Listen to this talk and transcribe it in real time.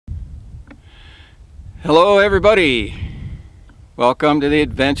Hello everybody, welcome to the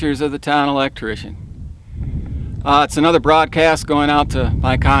adventures of the town electrician. It's another broadcast going out to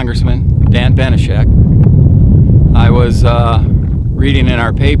my congressman, Dan Benishek. I was reading in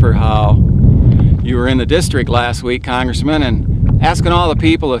our paper how you were in the district last week, Congressman, and asking all the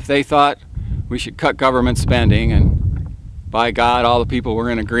people if they thought we should cut government spending, and by God, all the people were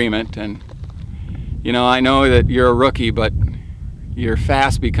in agreement. And you know, I know that you're a rookie, but you're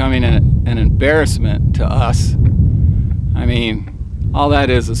fast becoming an embarrassment to us. I mean, all that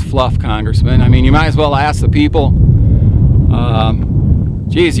is fluff, Congressman. I mean, you might as well ask the people,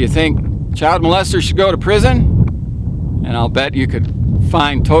 geez, you think child molesters should go to prison? And I'll bet you could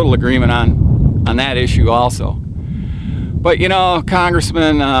find total agreement on that issue also. But you know,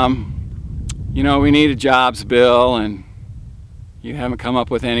 Congressman, you know, we need a jobs bill, and you haven't come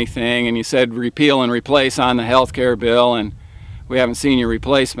up with anything, and you said repeal and replace on the health care bill, and we haven't seen your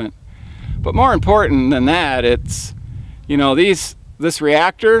replacement. But more important than that, it's, you know, this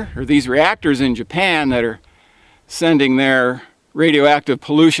reactor, or these reactors in Japan that are sending their radioactive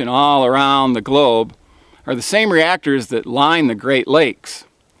pollution all around the globe are the same reactors that line the Great Lakes.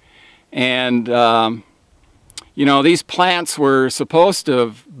 And you know, these plants were supposed to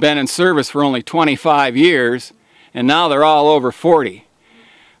have been in service for only 25 years, and now they're all over 40.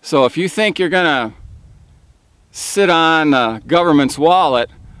 So if you think you're gonna sit on the government's wallet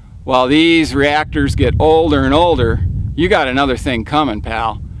while these reactors get older and older, you got another thing coming,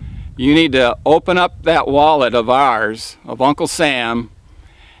 pal. You need to open up that wallet of ours, of Uncle Sam,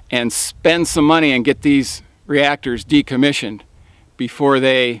 and spend some money and get these reactors decommissioned before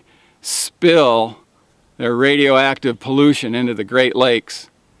they spill their radioactive pollution into the Great Lakes.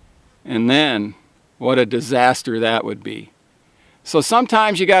 And then what a disaster that would be. So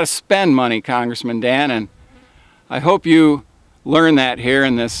sometimes you got to spend money, Congressman Dan, and I hope you learn that here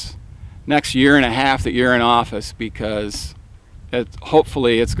in this next year and a half that you're in office, because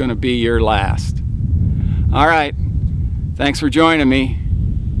hopefully it's going to be your last. All right, thanks for joining me.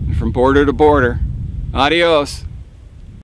 From border to border, adios.